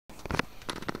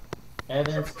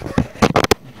Evidence.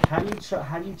 How do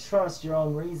you trust your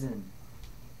own reason?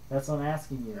 That's what I'm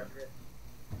asking you.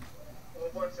 Well,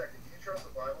 1 second. Do you trust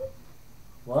the Bible?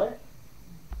 What? Do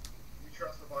you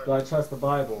trust the Bible? Do I trust the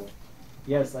Bible?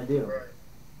 Yes, I do. Right.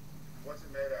 What's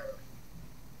it made out of?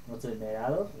 What's it made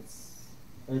out of?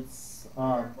 It's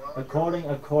Molecules?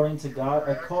 according to God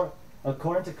Reaction?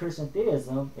 according to Christian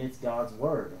theism, it's God's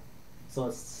word. So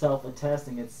it's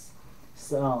self-attesting. It's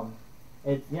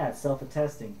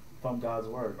self-attesting from God's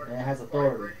word, But and if it has it's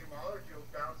authority. vibrating molecules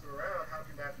bouncing around, how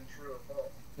can that be true or false?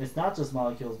 It's not just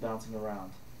molecules bouncing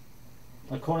around.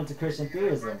 According to Christian Neither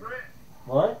is my theism. brain.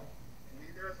 What?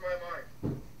 Neither is my mind.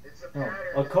 It's a No.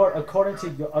 pattern. According to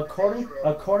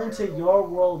your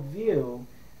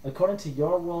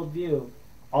worldview,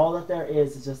 all that there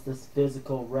is just this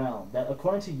physical realm. That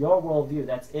according to your worldview,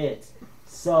 that's it.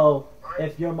 So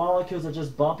if your molecules are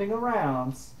just bumping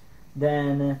around,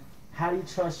 then how do you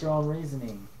trust your own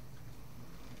reasoning?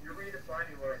 You're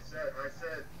redefining what I said. I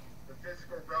said the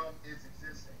physical realm is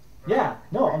existing. Yeah,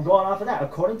 no, I'm going off of that.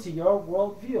 According to your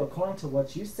worldview, according to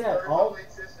what you said, There is all only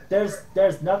existence.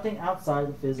 there's nothing outside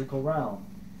the physical realm.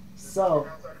 So,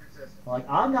 Outside of existence. like,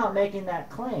 I'm not making that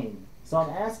claim. So I'm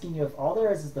asking you if all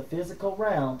there is the physical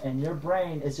realm, and your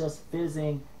brain is just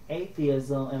fizzing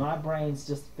atheism, and my brain's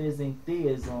just fizzing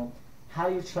theism. How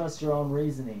do you trust your own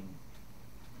reasoning?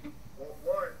 Well,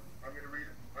 one, I'm going to read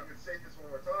it. I'm going to say this one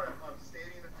more time. I'm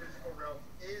stating the physical realm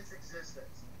is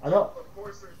existence. I know. Of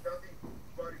course, there's nothing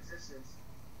but existence.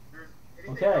 There's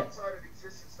anything Okay. outside of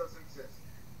existence doesn't exist.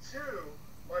 Two,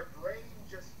 my brain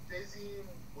just fizzing.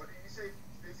 What did you say?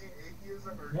 Fizzing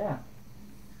atheism or? Yeah.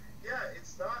 Yeah,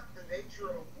 it's not the nature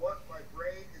of what my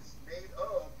brain is made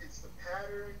of. It's the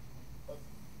pattern of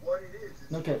what it is.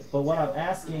 It's Okay, the but what I'm detail,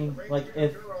 asking, the like, arrangement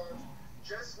if of neurons,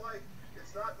 just like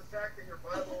it's not the fact that your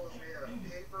Bible is made out of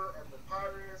paper or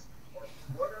papyrus or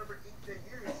whatever ink they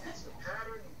use. It's the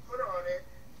pattern you put on it.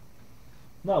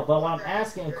 no, but what I'm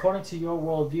asking, according to your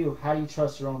worldview, how do you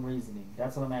trust your own reasoning?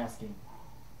 That's what I'm asking.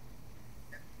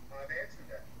 I've answered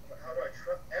that. How do I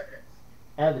trust evidence?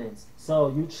 Evidence. So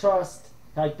you trust,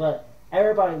 like, but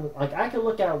everybody, like, I can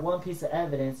look at one piece of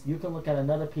evidence, you can look at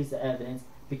another piece of evidence.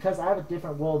 Because I have a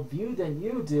different worldview than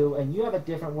you do, and you have a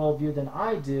different worldview than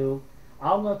I do,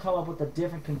 I'm going to come up with a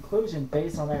different conclusion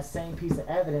based on that same piece of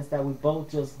evidence that we both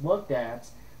just looked at.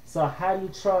 So how do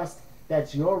you trust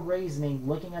that your reasoning,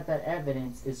 looking at that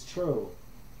evidence, is true?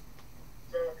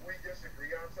 So if we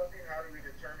disagree on something, how do we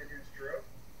determine who's true?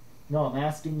 No, I'm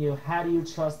asking you, how do you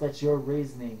trust that your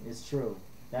reasoning is true?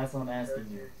 That's what I'm asking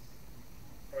you.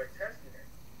 By testing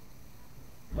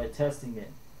it. By testing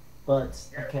it. But,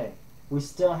 Yeah. okay, we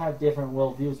still have different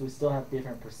worldviews, we still have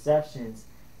different perceptions.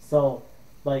 So,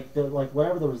 like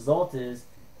whatever the result is,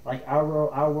 like our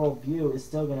worldview is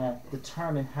still gonna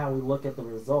determine how we look at the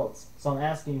results. So I'm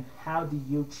asking you, how do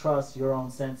you trust your own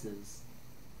senses?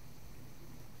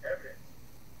 Evidence.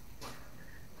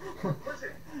 Listen,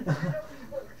 you know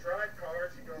people who drive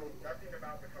cars who know nothing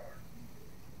about the car?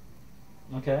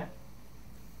 Okay.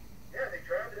 Yeah, they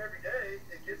drive it every day.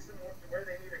 It gets them to where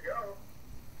they need to go.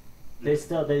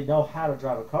 They know how to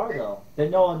drive a car though. They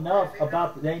know enough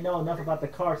about the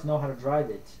car to know how to drive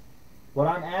it. What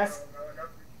I'm asking.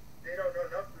 They don't know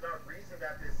enough to not reason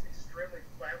that this extremely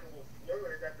flammable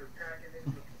fluid that they're packing into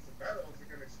a piece of metal is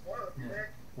going to explode. Do they?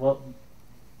 Well,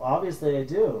 obviously they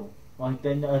do. Like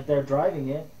they know, if they're driving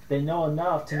it, they know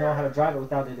enough to know how to drive it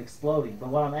without it exploding. But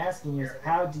what I'm asking you is,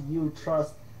 how do you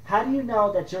trust? How do you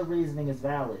know that your reasoning is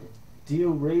valid? Do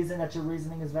you reason that your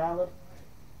reasoning is valid?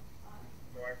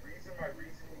 So I reason my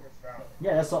reasoning is valid.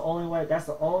 Yeah, that's the only way. That's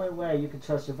the only way you can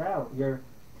trust your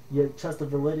trust the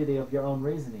validity of your own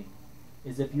reasoning,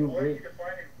 is if you What are you read.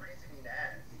 defining reasoning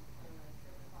as?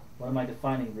 What am I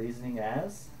defining reasoning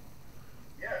as?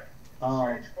 Yeah.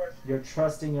 Strange question. You're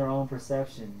trusting your own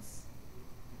perceptions.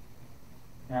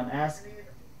 And I'm asking. Reasoning.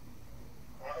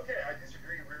 Okay, I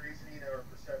disagree with reasoning or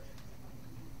perception.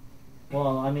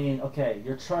 Well, I mean, okay,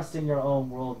 you're trusting your own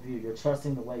worldview. You're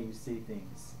trusting the way you see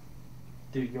things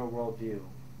through your worldview.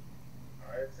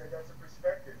 I'd say that's a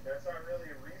perspective. That's not really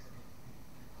a reasoning.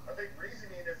 I think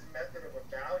reasoning is a method of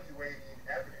evaluating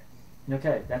evidence.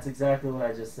 Okay, that's exactly what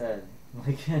I just said.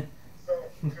 Like, So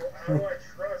how do I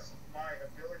trust my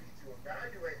ability to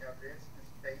evaluate evidence is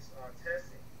based on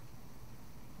testing?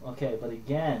 okay, but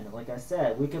again, like I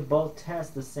said, we could both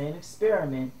test the same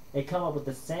experiment and come up with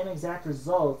the same exact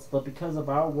results, but because of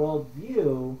our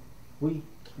worldview, we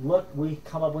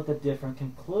come up with a different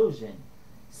conclusion.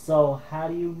 So how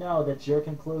do you know that your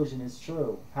conclusion is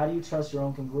true? How do you trust your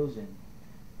own conclusion?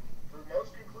 For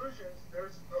most conclusions,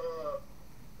 there's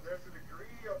a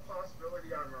degree of possibility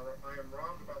I am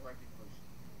wrong about my conclusion.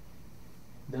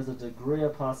 There's a degree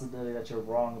of possibility that you're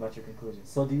wrong about your conclusion.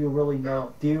 So do you really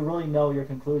know? Do you really know your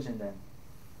conclusion then?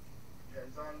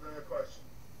 Depends on the question.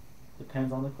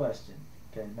 Depends on the question.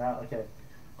 Okay. Now, okay.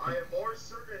 I am more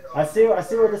certain. I see where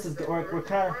this is. We're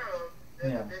kind of.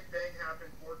 Then Yeah. the Big Bang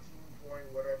happened 14 point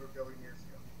whatever billion years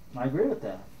ago. I agree with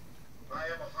that. I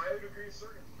have a higher degree of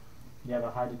certainty. You have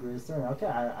a high degree of certainty. Okay.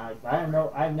 I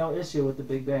have no issue with the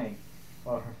Big Bang.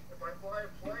 Or If I fly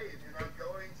a plane and I'm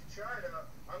going to China,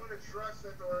 I'm going to trust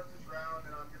that the Earth is round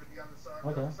and I'm going to be on the side,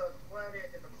 Okay. of the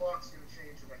planet, and the clock's going to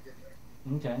change when I get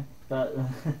there. okay, but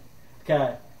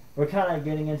okay, we're kind of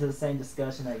getting into the same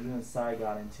discussion that you and Sai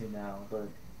got into now. But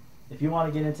if you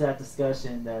want to get into that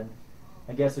discussion, then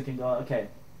I guess we can go. Okay,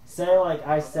 say like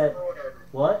I said, I'm up for whatever.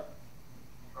 what?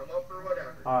 I'm up for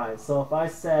whatever. All right. So if I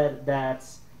said that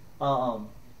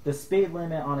the speed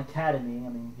limit on Academy, I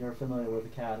mean you're familiar with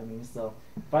Academy, so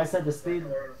if I said the speed,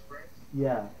 Colorado Springs?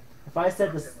 yeah, if I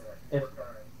said the if Four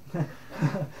times.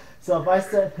 so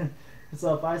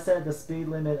if I said the speed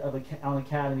limit of on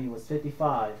Academy was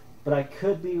 55, but I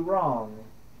could be wrong,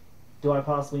 do I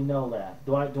possibly know that?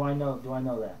 Do I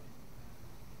know that?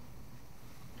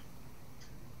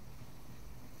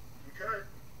 You could.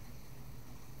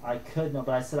 I could know,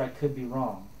 but I said I could be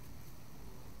wrong.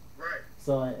 Right.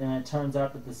 So and it turns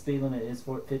out that the speed limit is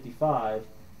 55.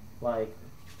 Like,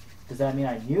 does that mean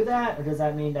I knew that, or does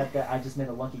that mean that I just made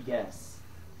a lucky guess?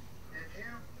 If you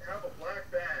have a black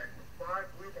bag with 5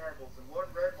 blue marbles and 1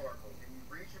 red marble, and you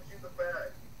reach into the bag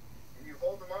and you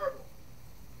hold the marble,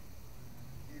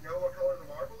 do you know what color the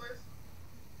marble is?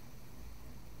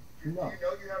 Do No. you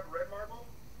know you have a red marble?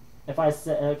 If I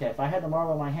said, okay, if I had the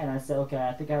marble in my hand, I said, okay,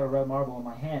 I think I have a red marble in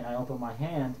my hand. I open my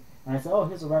hand, and I said, oh,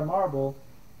 here's a red marble.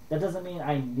 That doesn't mean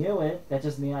I knew it. That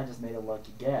just means I just made a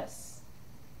lucky guess.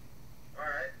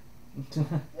 Alright.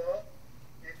 Well,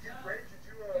 if you reach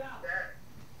into a bag,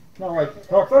 No,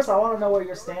 like, well, first I want to know where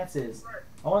your stance is. red.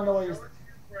 I want to know where Show your. it to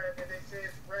your friend and they say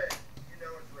it's red, you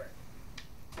know it's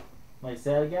red. Wait,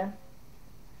 say it again.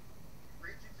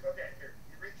 Okay, here.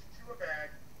 You reach into a bag,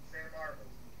 say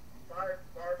marbles. 5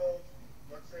 marbles,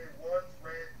 let's say 1's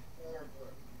red, 4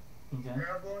 blue. Okay.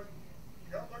 Grab one,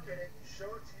 you don't look at it, you show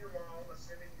it to your mom,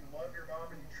 assuming you love your mom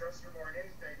and you trust her more than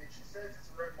anything, and she says it's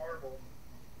a red marble.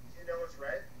 Do you know it's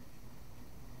red?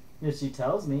 If she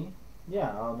tells me,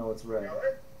 yeah, I'll know it's You red. know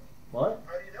it? What?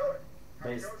 How do you know it? How do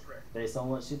you Based, know it's red? based on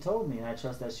what she told me, and I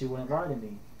trust that she wouldn't lie to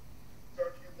me. So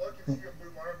if you look and see a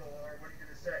blue marble, what are you going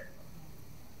to say?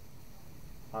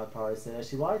 I'd probably say that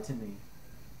she lied to me.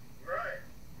 Right.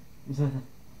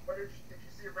 But if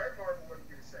you see a red marble, what are you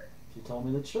going to say? She told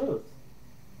me the truth.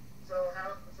 So how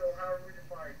are we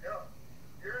defining no?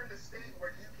 You're in the state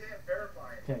where you can't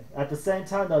verify it. Okay. At the same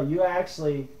time, though, you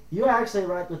actually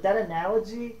right with that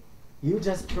analogy. You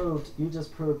just proved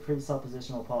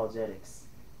presuppositional apologetics.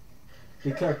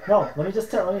 Because no, let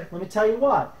me tell you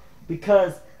why.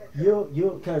 Because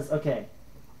because okay,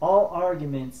 all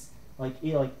arguments I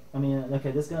mean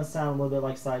okay, this is gonna sound a little bit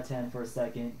like Sci-10 for a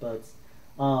second, but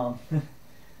I'm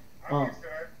used to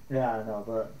it. yeah, I know,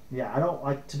 but yeah, I don't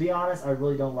like, to be honest, I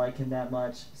really don't like him that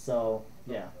much. So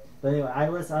yeah, but anyway, I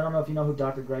don't know if you know who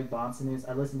Dr. Greg Bonson is.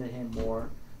 I listen to him more,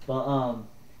 but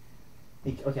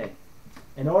okay.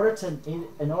 In order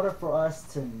for us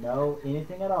to know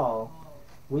anything at all,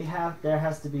 there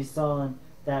has to be someone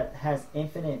that has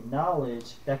infinite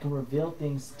knowledge that can reveal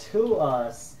things to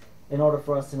us in order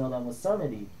for us to know them with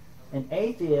certainty. An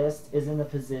atheist is in the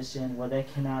position where they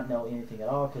cannot know anything at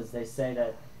all because they say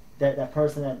that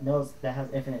person that has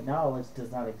infinite knowledge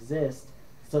does not exist,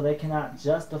 so they cannot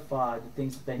justify the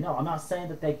things that they know. I'm not saying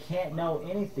that they can't know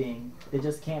anything; they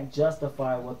just can't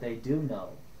justify what they do know.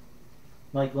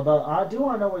 Like, but I do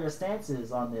want to know where your stance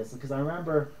is on this, because I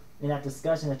remember in that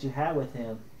discussion that you had with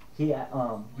him,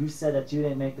 you said that you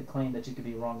didn't make the claim that you could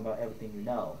be wrong about everything you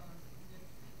know.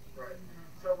 Right.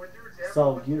 So with your example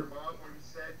So with you- your mom, where you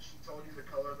said she told you the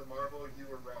color of the marble, you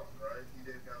were wrong, right? You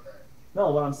didn't know that.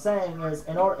 No, what I'm saying is,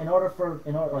 in order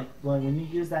like when you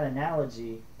use that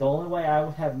analogy, the only way I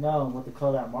would have known what the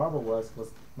color of that marble was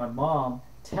my mom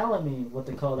telling me what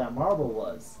the color of that marble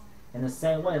was. In the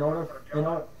same way,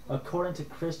 according to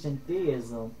Christian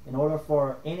theism, in order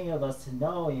for any of us to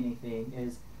know anything,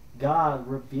 is God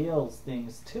reveals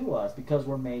things to us because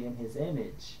we're made in His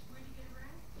image.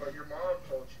 But your mom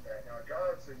told you that. Now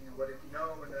God said you what if you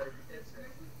know and that if you didn't.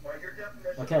 Well, your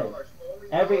definition Okay. of knowledge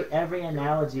only Every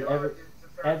analogy,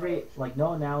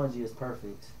 no analogy is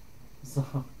perfect. So,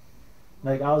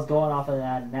 like, I was going off of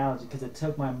that analogy because it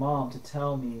took my mom to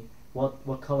tell me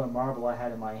what color marble I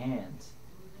had in my hand.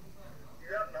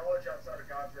 You have knowledge outside of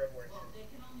God's revelation.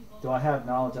 Do I have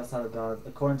knowledge outside of God?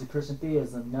 According to Christian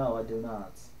theism, no, I do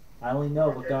not. I only know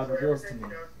what Okay, God so reveals to everything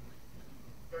me. you know.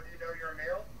 So do you know you're a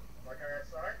male? Like I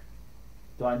asked.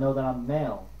 Do I know that I'm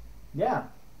male? Yeah.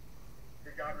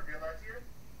 Did God reveal that to you?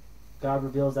 God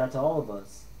reveals that to all of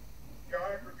us.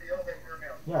 God revealed that you're a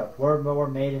male. Yeah, we're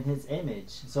made in His image,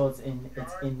 so it's innately. God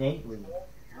told you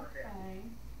you're a male.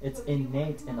 It's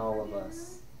innate in all of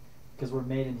us because we're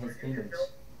made in His You image.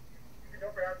 can know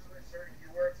for absolutely certain you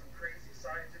were in some crazy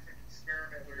scientific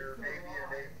experiment where you're a baby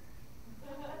and they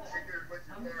tinkered with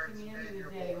your parents and made you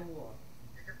a boy.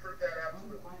 You can prove that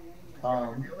absolutely. Did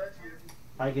God reveal that to you?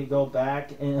 I could go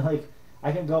back and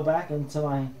I can go back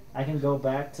I can go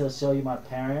back to show you my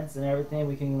parents and everything.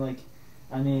 We can go we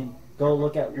can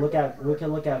look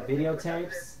at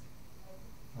videotapes.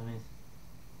 I mean,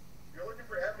 you're looking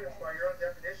for evidence by your own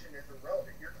definition is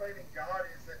irrelevant. You're claiming God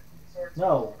is the source No,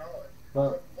 of all knowledge. but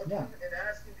So looking yeah. and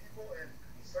asking people and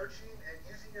searching and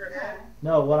using your head.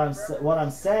 No, what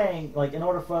I'm saying, like, in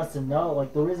order for us to know,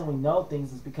 like, the reason we know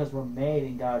things is because we're made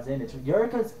in God's image.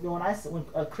 When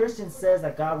a Christian says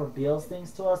that God reveals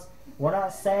things to us, we're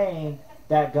not saying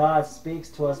that God speaks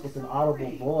to us with an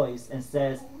audible voice and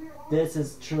says, "This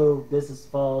is true, this is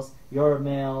false. You're a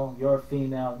male, you're a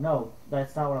female." No,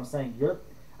 that's not what I'm saying.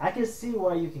 I can see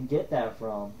where you can get that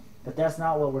from, but that's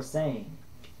not what we're saying.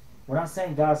 We're not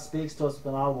saying God speaks to us with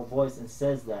an audible voice and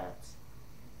says that.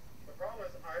 The problem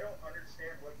is I don't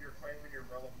understand what you're claiming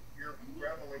your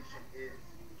revelation is.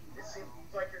 It seems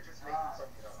like you're just making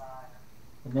something up.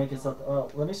 And making something. Oh,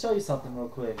 let me show you something real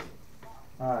quick.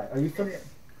 All right, are you familiar?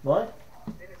 What?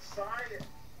 And it's Sai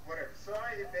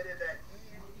admitted that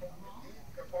he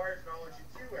acquires knowledge in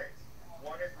two ways.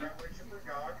 One is revelation from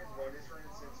God, and one is from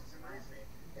his senses and reasoning.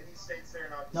 And he states they're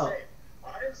not the same.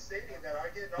 I am stating that I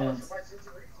get knowledge from my sense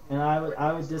and reasoning. And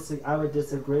I would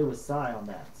disagree with Sai on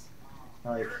that.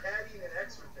 Like, you're adding an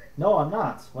extra thing. No, I'm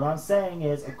not. What I'm saying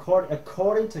is,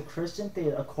 according to Christian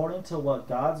theory, according to what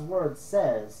God's word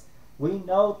says, we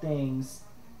know things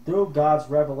through God's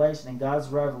revelation, and God's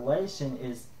revelation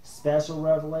is special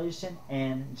revelation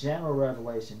and general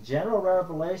revelation. General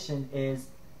revelation is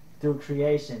through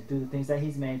creation, through the things that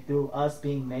He's made, through us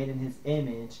being made in His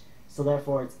image. So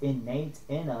therefore, it's innate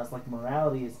in us, like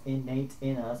morality is innate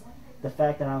in us. The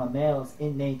fact that I'm a male is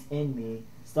innate in me,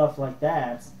 stuff like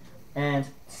that. And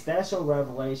special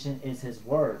revelation is His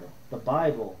word, the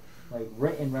Bible, like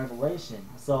written revelation.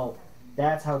 So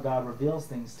that's how God reveals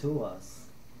things to us.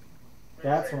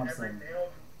 That's what I'm saying.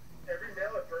 Every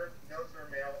male at birth knows they're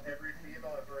male. Every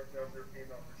female at birth knows they're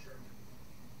female for sure.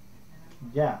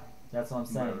 Yeah, that's what I'm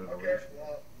saying. Okay,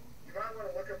 well, you might want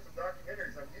to look up some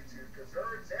documentaries on YouTube because there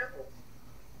are examples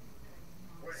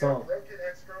where you have broken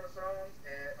X chromosomes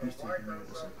and a Y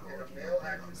chromosome and a male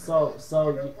actually.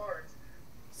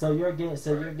 So you're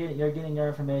getting your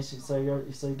information. So you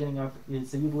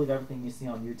believe everything you see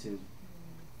on YouTube.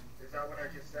 Is that what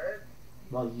I just said?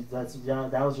 Well,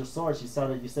 that was your source. You said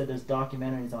there's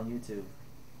documentaries on YouTube.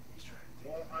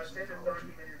 Well, I say there's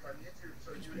documentaries on YouTube,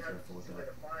 so you have to see where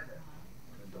to find it.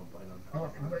 I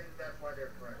don't think that's why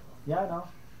they're correct. Yeah, I know.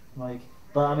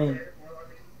 But I mean,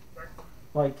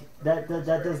 that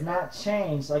does not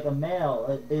change. Like, a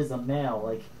male is a male.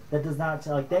 Like, that does not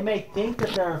they may think that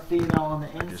they're a female on the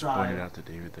inside. I just pointed out to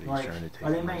David that he's trying to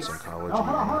take my psychology and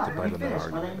to bite on that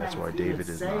argument. That's why David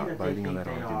is not biting on that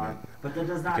argument, but that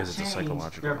does not because it's a change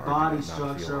psychological their body argument,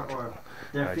 not a structure or theological.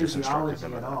 their I just instructed physiology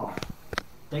them at on all. that.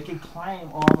 They can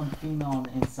claim all and female on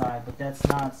the inside, but that's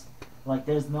not,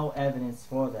 there's no evidence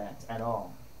for that at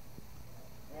all.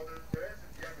 Well, there is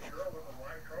if you have a girl with a Y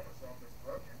chromosome that's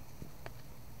broken.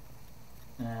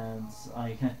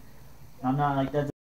 And I'm not